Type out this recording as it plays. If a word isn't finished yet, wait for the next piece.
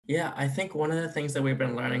Yeah, I think one of the things that we've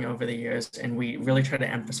been learning over the years, and we really try to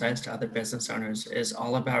emphasize to other business owners, is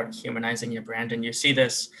all about humanizing your brand. And you see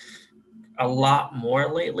this a lot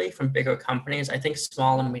more lately from bigger companies. I think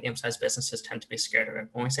small and medium-sized businesses tend to be scared of it.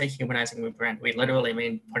 When we say humanizing your brand, we literally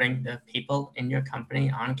mean putting the people in your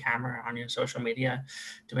company on camera, on your social media,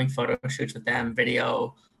 doing photo shoots with them,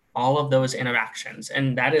 video, all of those interactions.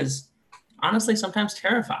 And that is honestly sometimes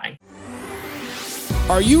terrifying.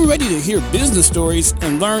 Are you ready to hear business stories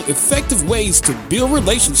and learn effective ways to build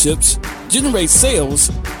relationships, generate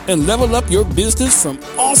sales, and level up your business from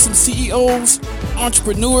awesome CEOs,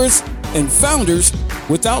 entrepreneurs, and founders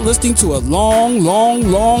without listening to a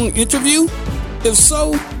long interview? If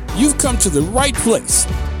so, you've come to the right place.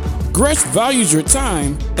 Gresh values your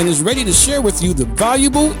time and is ready to share with you the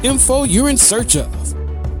valuable info you're in search of.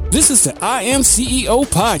 This is the I Am CEO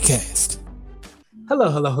podcast.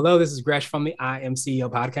 Hello. This is Gresh from the I Am CEO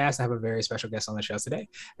podcast. I have a very special guest on the show today.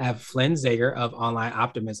 I have Flynn Zager of Online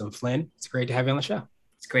Optimism. Flynn, it's great to have you on the show.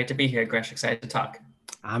 It's great to be here, Gresh. Excited to talk.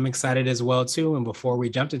 I'm excited as well, too. And before we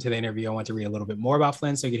jumped into the interview, I want to read a little bit more about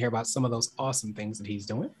Flynn so you can hear about some of those awesome things that he's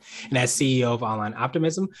doing. And as CEO of Online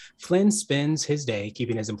Optimism, Flynn spends his day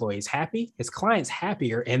keeping his employees happy, his clients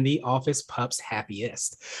happier, and the office pups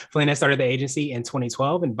happiest. Flynn has started the agency in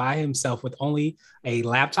 2012 and by himself with only a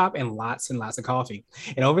laptop and lots of coffee.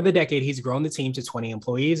 And over the decade, he's grown the team to 20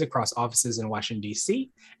 employees across offices in Washington,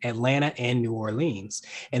 D.C., Atlanta, and New Orleans.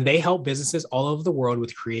 And they help businesses all over the world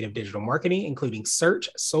with creative digital marketing, including search,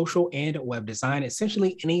 social, and web design,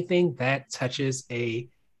 essentially anything that touches a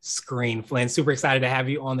screen. Flynn, super excited to have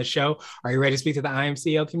you on the show. Are you ready to speak to the I Am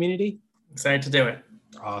CEO community? Excited to do it.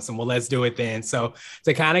 Awesome. Well, let's do it then. So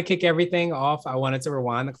to kind of kick everything off, I wanted to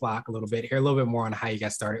rewind the clock a little bit, hear a little bit more on how you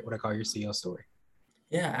got started, what I call your CEO story.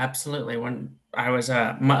 Yeah, absolutely. When I was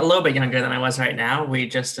a little bit younger than I was right now, we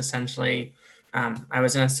just essentially, I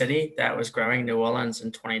was in a city that was growing, New Orleans,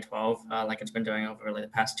 in 2012, like it's been doing over really the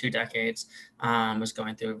past 2 decades. Was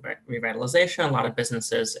going through revitalization, a lot of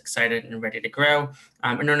businesses excited and ready to grow.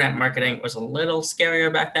 Internet marketing was a little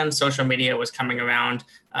scarier back then. Social media was coming around,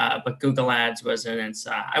 but Google Ads was in its,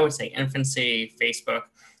 I would say, infancy. Facebook,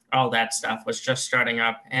 all that stuff was just starting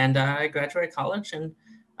up. And I graduated college, and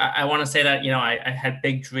I want to say that, I had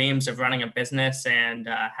big dreams of running a business and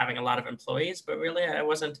having a lot of employees, but really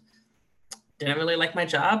didn't really like my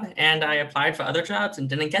job. And I applied for other jobs and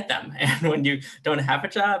didn't get them. And when you don't have a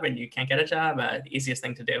job and you can't get a job, the easiest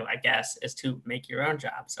thing to do, I guess, is to make your own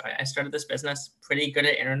job. So I started this business, pretty good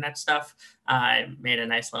at internet stuff. I made a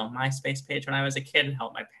nice little MySpace page when I was a kid and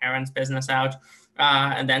helped my parents' business out.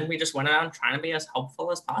 And then we just went around trying to be as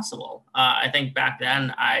helpful as possible. I think back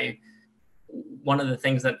then, one of the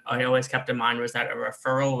things that I always kept in mind was that a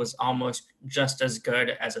referral was almost just as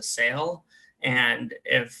good as a sale. And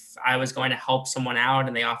if I was going to help someone out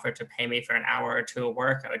and they offered to pay me for an hour or two of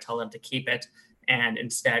work, I would tell them to keep it and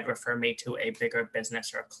instead refer me to a bigger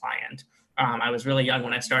business or a client. I was really young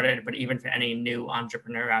when I started, but even for any new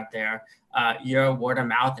entrepreneur out there, your word of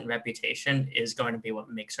mouth and reputation is going to be what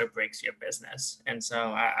makes or breaks your business. And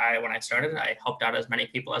so when I started, I helped out as many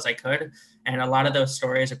people as I could. And a lot of those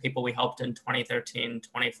stories of people we helped in 2013,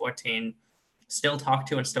 2014, still talk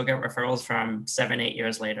to and still get referrals from 7-8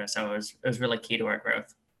 years later. So it was really key to our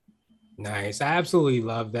growth. Nice. I absolutely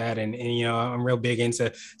love that. And I'm real big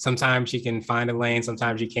into sometimes you can find a lane,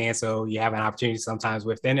 sometimes you can't. So you have an opportunity sometimes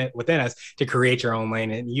within us to create your own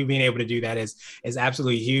lane. And you being able to do that is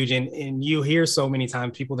absolutely huge. And you hear so many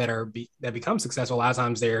times people that become successful, a lot of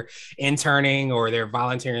times they're interning or they're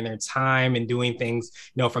volunteering their time and doing things,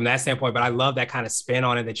 from that standpoint. But I love that kind of spin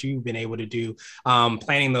on it that you've been able to do,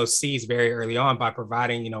 planting those seeds very early on by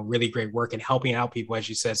providing, really great work and helping out people, as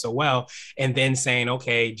you said so well, and then saying,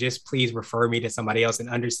 okay, just please refer me to somebody else and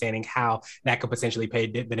understanding how that could potentially pay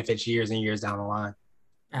benefits years and years down the line.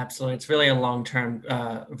 Absolutely. It's really a long-term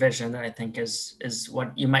vision that I think is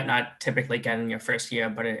what you might not typically get in your first year,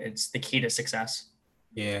 but it's the key to success.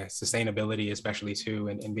 Yeah, sustainability, especially too,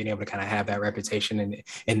 and being able to kind of have that reputation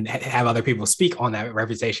and have other people speak on that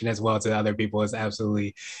reputation as well to other people is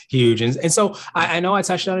absolutely huge. And so I know I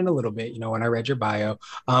touched on it a little bit, when I read your bio.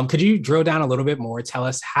 Could you drill down a little bit more? Tell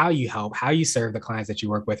us how you help, how you serve the clients that you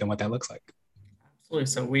work with and what that looks like. Absolutely.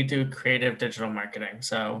 So we do creative digital marketing.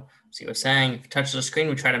 So as you were saying, if you touch the screen,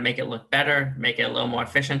 we try to make it look better, make it a little more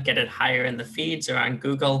efficient, get it higher in the feeds or on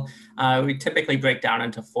Google. We typically break down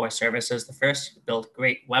into 4 services. The first, build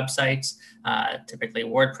great websites, typically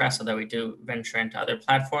WordPress, although we do venture into other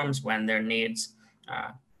platforms when their needs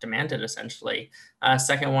demanded, essentially.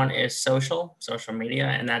 Second one is social media,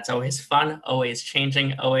 and that's always fun, always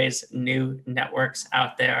changing, always new networks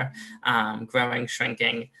out there, growing,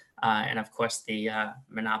 shrinking. and of course the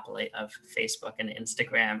monopoly of Facebook and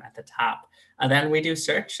Instagram at the top. Then we do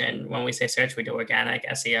search, and when we say search, we do organic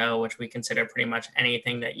SEO, which we consider pretty much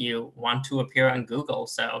anything that you want to appear on Google.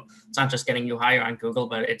 So it's not just getting you higher on Google,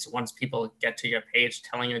 but it's once people get to your page,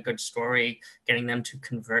 telling a good story, getting them to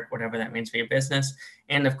convert, whatever that means for your business,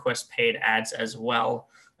 and of course paid ads as well.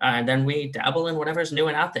 And then we dabble in whatever's new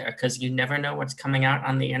and out there, because you never know what's coming out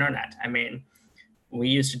on the internet. I mean, we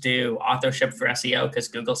used to do authorship for SEO because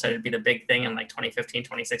Google said it'd be the big thing in like 2015,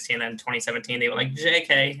 2016, and 2017. They were like,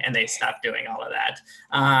 JK, and they stopped doing all of that.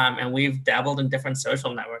 And we've dabbled in different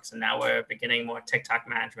social networks, and now we're beginning more TikTok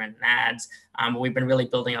management and ads. We've been really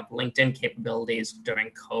building up LinkedIn capabilities during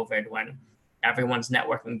COVID when everyone's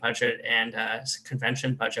networking budget and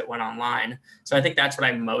convention budget went online. So I think that's what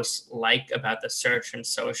I most like about the search and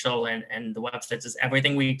social and the websites is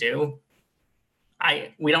everything we do.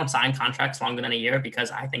 We don't sign contracts longer than a year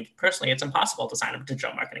because I think personally it's impossible to sign a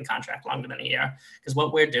digital marketing contract longer than a year, because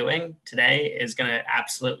what we're doing today is going to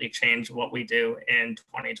absolutely change what we do in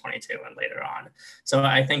 2022 and later on. So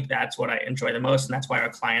I think that's what I enjoy the most, and that's why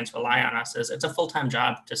our clients rely on us. Is it's a full-time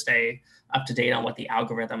job to stay up to date on what the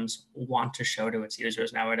algorithms want to show to its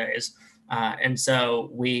users nowadays. And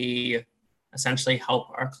so we essentially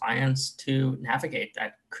help our clients to navigate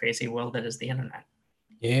that crazy world that is the internet.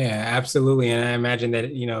 Yeah, absolutely. And I imagine that,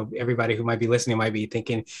 everybody who might be listening might be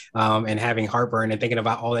thinking and having heartburn and thinking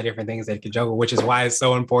about all the different things that could juggle, which is why it's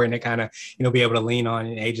so important to kind of, be able to lean on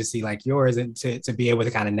an agency like yours and to be able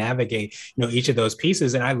to kind of navigate, each of those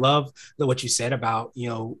pieces. And I love what you said about,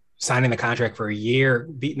 signing the contract for a year,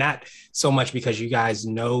 not so much because you guys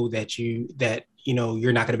know that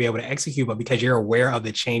you're not going to be able to execute, but because you're aware of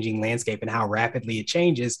the changing landscape and how rapidly it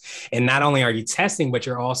changes. And not only are you testing, but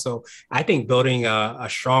you're also, I think, building a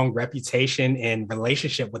strong reputation and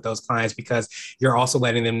relationship with those clients, because you're also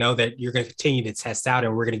letting them know that you're going to continue to test out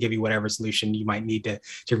and we're going to give you whatever solution you might need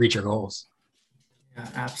to reach your goals. Yeah,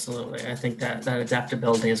 absolutely. I think that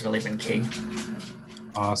adaptability has really been key.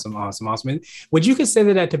 Awesome. And would you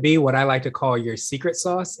consider that to be what I like to call your secret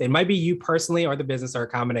sauce? It might be you personally or the business or a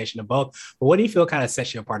combination of both, but what do you feel kind of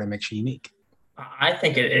sets you apart and makes you unique? I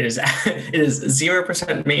think it is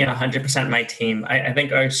 0% me and 100% my team. I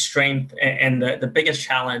think our strength and the biggest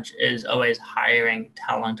challenge is always hiring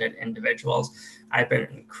talented individuals. I've been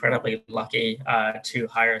incredibly lucky to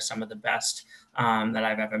hire some of the best that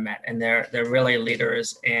I've ever met. And they're really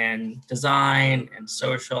leaders in design and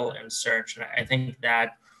social and search. And I think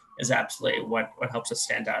that is absolutely what helps us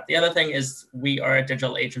stand out. The other thing is we are a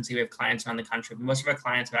digital agency. We have clients around the country. Most of our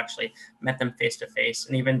clients have actually met them face to face.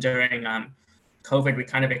 And even during COVID, we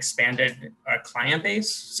kind of expanded our client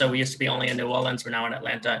base. So we used to be only in New Orleans. We're now in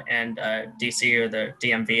Atlanta and DC, or the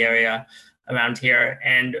DMV area around here.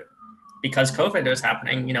 And because COVID was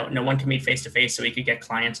happening, no one can meet face to face, so we could get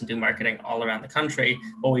clients and do marketing all around the country.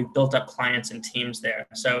 But we built up clients and teams there.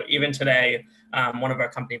 So even today, one of our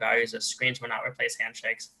company values is screens will not replace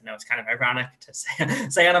handshakes. I know it's kind of ironic to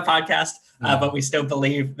say on a podcast, but we still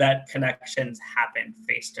believe that connections happen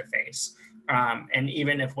face to face. And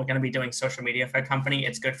even if we're going to be doing social media for a company,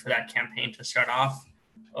 it's good for that campaign to start off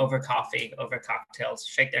over coffee, over cocktails,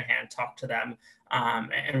 shake their hand, talk to them,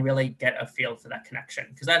 and really get a feel for that connection.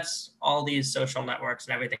 Because that's all these social networks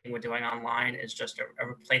and everything we're doing online is just a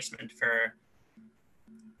replacement for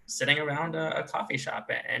sitting around a coffee shop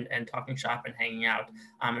and talking shop and hanging out.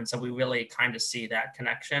 And so we really kind of see that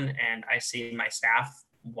connection. And I see my staff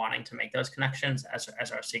wanting to make those connections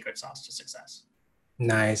as our secret sauce to success.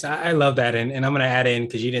 Nice. I love that. And I'm going to add in,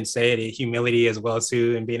 because you didn't say it, humility as well,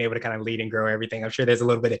 too, and being able to kind of lead and grow everything. I'm sure there's a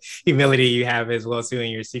little bit of humility you have as well, too, in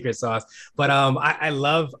your secret sauce. But I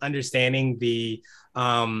love understanding the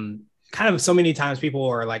kind of so many times people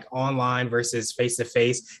are like online versus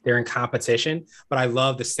face-to-face, they're in competition, but I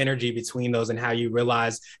love the synergy between those and how you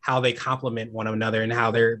realize how they complement one another and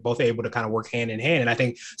how they're both able to kind of work hand in hand. And I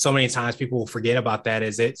think so many times people will forget about that,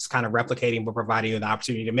 as it's kind of replicating, but providing you the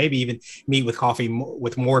opportunity to maybe even meet with coffee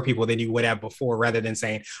with more people than you would have before, rather than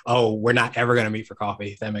saying, oh, we're not ever going to meet for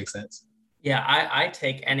coffee, if that makes sense. Yeah, I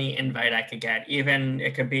take any invite I could get. Even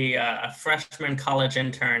it could be a freshman college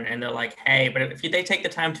intern, and they're like, hey, but if they take the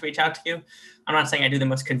time to reach out to you, I'm not saying I do the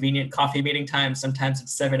most convenient coffee meeting time. Sometimes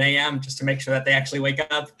it's 7 a.m. just to make sure that they actually wake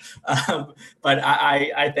up. But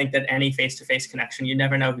I think that any face-to-face connection, you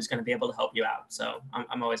never know who's going to be able to help you out. So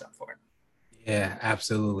I'm always up for it. Yeah,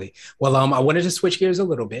 absolutely. Well, I wanted to switch gears a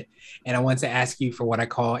little bit, and I want to ask you for what I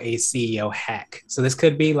call a CEO hack. So this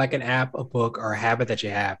could be like an app, a book, or a habit that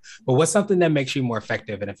you have, but what's something that makes you more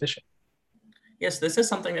effective and efficient? Yes, this is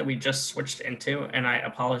something that we just switched into, and I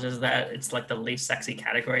apologize that it's like the least sexy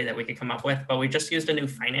category that we could come up with, but we just used a new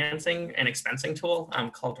financing and expensing tool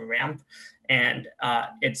called Ramp, and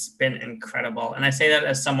it's been incredible. And I say that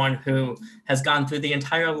as someone who has gone through the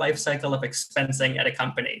entire life cycle of expensing at a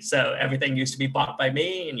company. So everything used to be bought by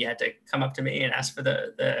me, and you had to come up to me and ask for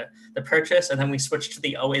the purchase, and then we switched to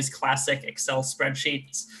the always classic Excel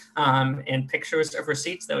spreadsheets and pictures of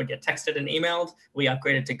receipts that would get texted and emailed. We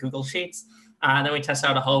upgraded to Google Sheets. Then we tested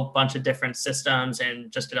out a whole bunch of different systems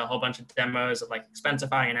and just did a whole bunch of demos of like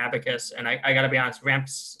Expensify and Abacus. And I got to be honest,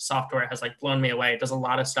 Ramp's software has like blown me away. It does a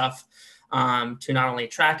lot of stuff to not only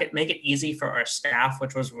track it, make it easy for our staff,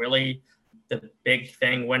 which was really the big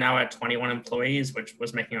thing. We're now at 21 employees, which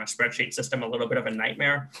was making our spreadsheet system a little bit of a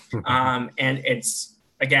nightmare. And it's,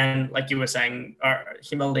 again, like you were saying, our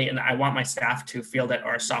humility, and I want my staff to feel that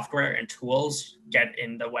our software and tools get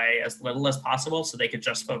in the way as little as possible so they could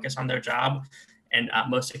just focus on their job. And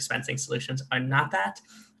most expensing solutions are not that.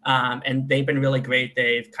 And they've been really great.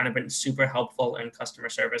 They've kind of been super helpful in customer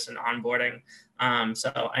service and onboarding.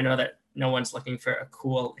 So I know that no one's looking for a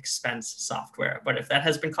cool expense software, but if that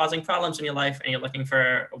has been causing problems in your life and you're looking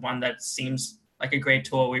for one that seems like a great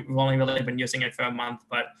tool, we've only really been using it for a month,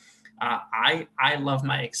 but I love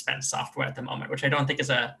my expense software at the moment, which I don't think is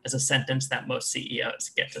a sentence that most CEOs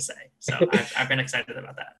get to say. So I've been excited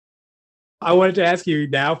about that. I wanted to ask you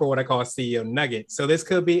now for what I call a CEO nugget. So this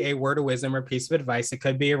could be a word of wisdom or piece of advice. It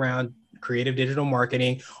could be around creative digital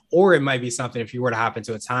marketing, or it might be something, if you were to hop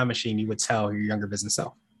into a time machine, you would tell your younger business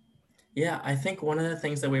self. Yeah, I think one of the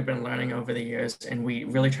things that we've been learning over the years, and we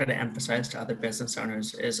really try to emphasize to other business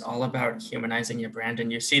owners, is all about humanizing your brand.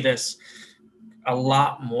 And you see this a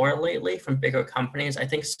lot more lately from bigger companies. I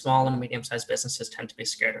think small and medium-sized businesses tend to be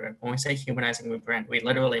scared of it. When we say humanizing your brand, we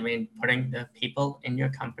literally mean putting the people in your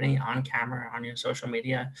company on camera, on your social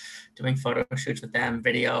media, doing photo shoots with them,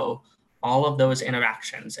 video, all of those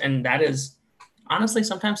interactions. And that is honestly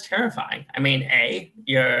sometimes terrifying. I mean,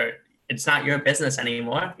 it's not your business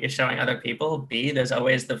anymore. You're showing other people. B, there's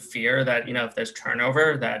always the fear that, if there's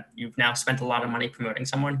turnover, that you've now spent a lot of money promoting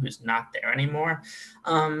someone who's not there anymore.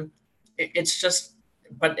 It's just,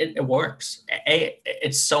 but it works.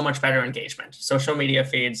 It's so much better engagement. Social media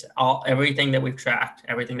feeds, everything that we've tracked,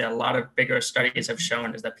 everything that a lot of bigger studies have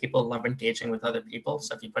shown is that people love engaging with other people.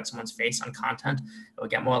 So if you put someone's face on content, it will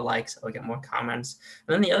get more likes, it will get more comments.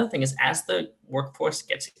 And then the other thing is, as the workforce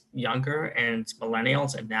gets younger and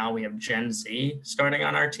millennials, and now we have Gen Z starting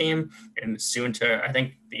on our team, and soon to, I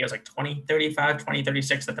think the years like 2035,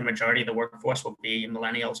 2036, that the majority of the workforce will be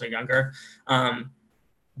millennials or younger.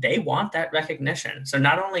 They want that recognition. So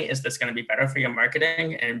not only is this going to be better for your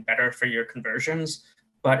marketing and better for your conversions,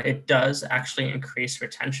 but it does actually increase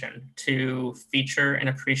retention to feature and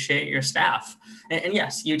appreciate your staff. And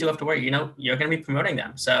yes, you do have to worry, you're going to be promoting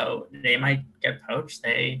them. So they might get poached.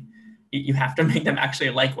 You have to make them actually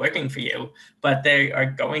like working for you, but they are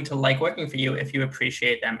going to like working for you if you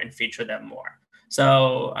appreciate them and feature them more.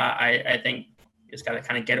 So I think you just got to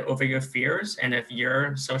kind of get over your fears. And if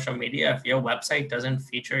your social media, if your website doesn't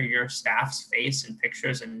feature your staff's face and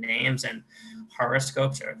pictures and names and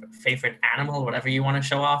horoscopes or favorite animal, whatever you want to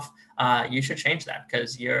show off, you should change that,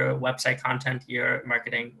 because your website content, your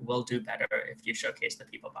marketing will do better if you showcase the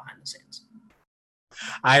people behind the scenes.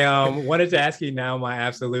 I wanted to ask you now my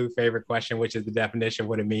absolute favorite question, which is the definition of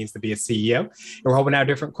what it means to be a CEO. And we're hoping to have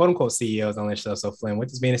different quote unquote CEOs on this show. So Flynn, what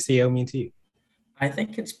does being a CEO mean to you? I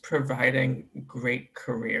think it's providing great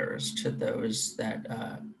careers to those that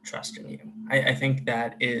trust in you. I think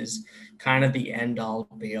that is kind of the end all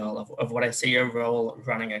be all of what I see your role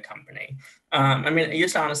running a company. It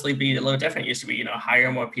used to honestly be a little different. It used to be,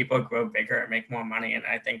 hire more people, grow bigger, and make more money. And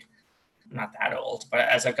I think I'm not that old, but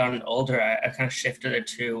as I've gotten older, I kind of shifted it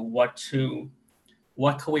to what can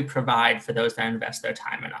we provide for those that invest their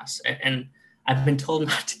time in us. And I've been told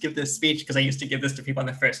not to give this speech because I used to give this to people on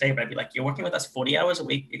the first day, but I'd be like, you're working with us 40 hours a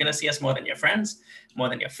week. You're going to see us more than your friends, more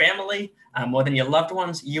than your family, more than your loved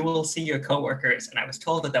ones. You will see your coworkers. And I was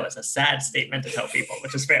told that was a sad statement to tell people,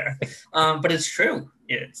 which is fair. But it's true.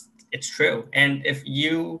 It's true. And if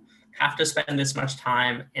you have to spend this much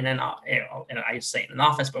time in I say in an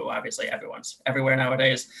office, but obviously everyone's everywhere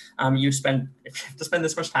nowadays. If you have to spend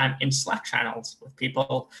this much time in Slack channels with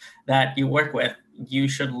people that you work with, you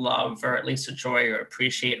should love or at least enjoy or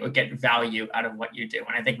appreciate or get value out of what you do.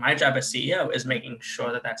 And I think my job as CEO is making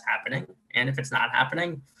sure that that's happening. And if it's not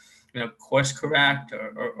happening, course correct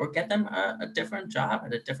or get them a different job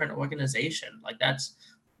at a different organization.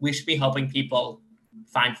 We should be helping people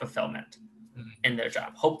find fulfillment in their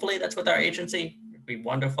job. Hopefully that's with our agency. be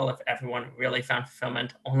wonderful if everyone really found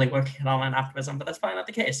fulfillment only working at Online Optimism, but that's probably not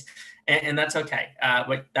the case. And that's okay.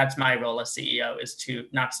 That's my role as CEO, is to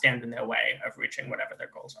not stand in their way of reaching whatever their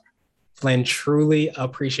goals are. Flynn, truly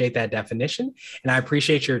appreciate that definition. And I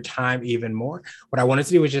appreciate your time even more. What I wanted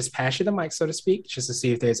to do was just pass you the mic, so to speak, just to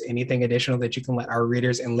see if there's anything additional that you can let our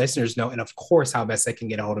readers and listeners know. And of course, how best they can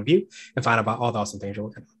get a hold of you and find out about all the awesome things you're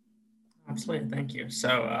working on. Absolutely. Thank you.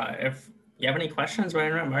 So if you have any questions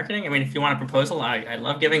about marketing, I mean, if you want a proposal, I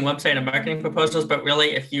love giving website and marketing proposals, but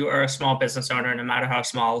really, if you are a small business owner, no matter how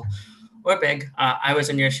small or big, I was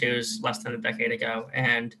in your shoes less than a decade ago.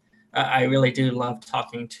 And I really do love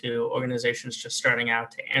talking to organizations just starting out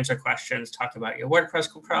to answer questions, talk about your WordPress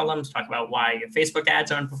problems, talk about why your Facebook ads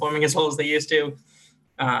aren't performing as well as they used to,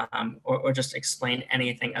 or just explain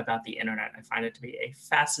anything about the internet. I find it to be a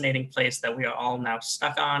fascinating place that we are all now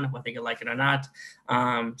stuck on, whether you like it or not.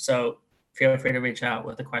 So feel free to reach out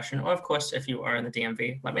with a question. Or, of course, if you are in the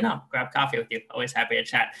DMV, let me know. Grab coffee with you. Always happy to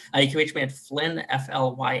chat. You can reach me at Flynn,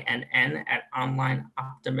 Flynn, at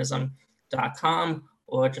onlineoptimism.com.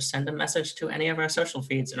 Or just send a message to any of our social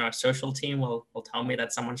feeds, and our social team will tell me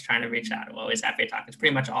that someone's trying to reach out. We're always happy to talk. It's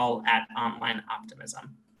pretty much all at Online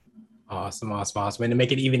Optimism. Awesome. And to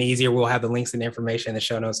make it even easier, we'll have the links and information in the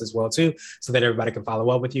show notes as well, too, so that everybody can follow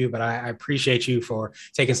up with you. But I appreciate you for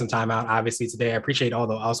taking some time out, obviously, today. I appreciate all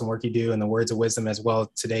the awesome work you do and the words of wisdom as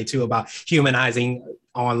well today, too, about humanizing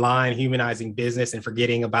online, humanizing business, and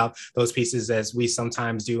forgetting about those pieces as we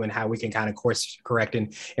sometimes do, and how we can kind of course correct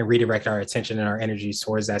and redirect our attention and our energies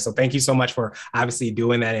towards that. So thank you so much for obviously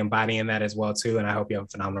doing that, embodying that as well, too. And I hope you have a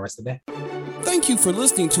phenomenal rest of the day. Thank you for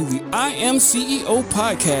listening to the I Am CEO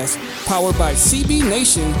podcast, powered by CB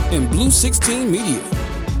Nation and Blue 16 Media.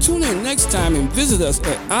 Tune in next time and visit us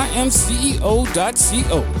at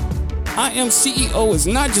imceo.co. I Am CEO is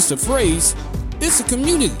not just a phrase, it's a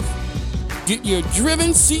community. Get your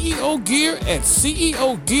driven CEO gear at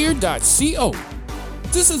ceogear.co.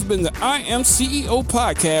 This has been the I Am CEO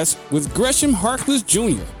podcast with Gresham Harkless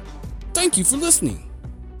Jr. Thank you for listening.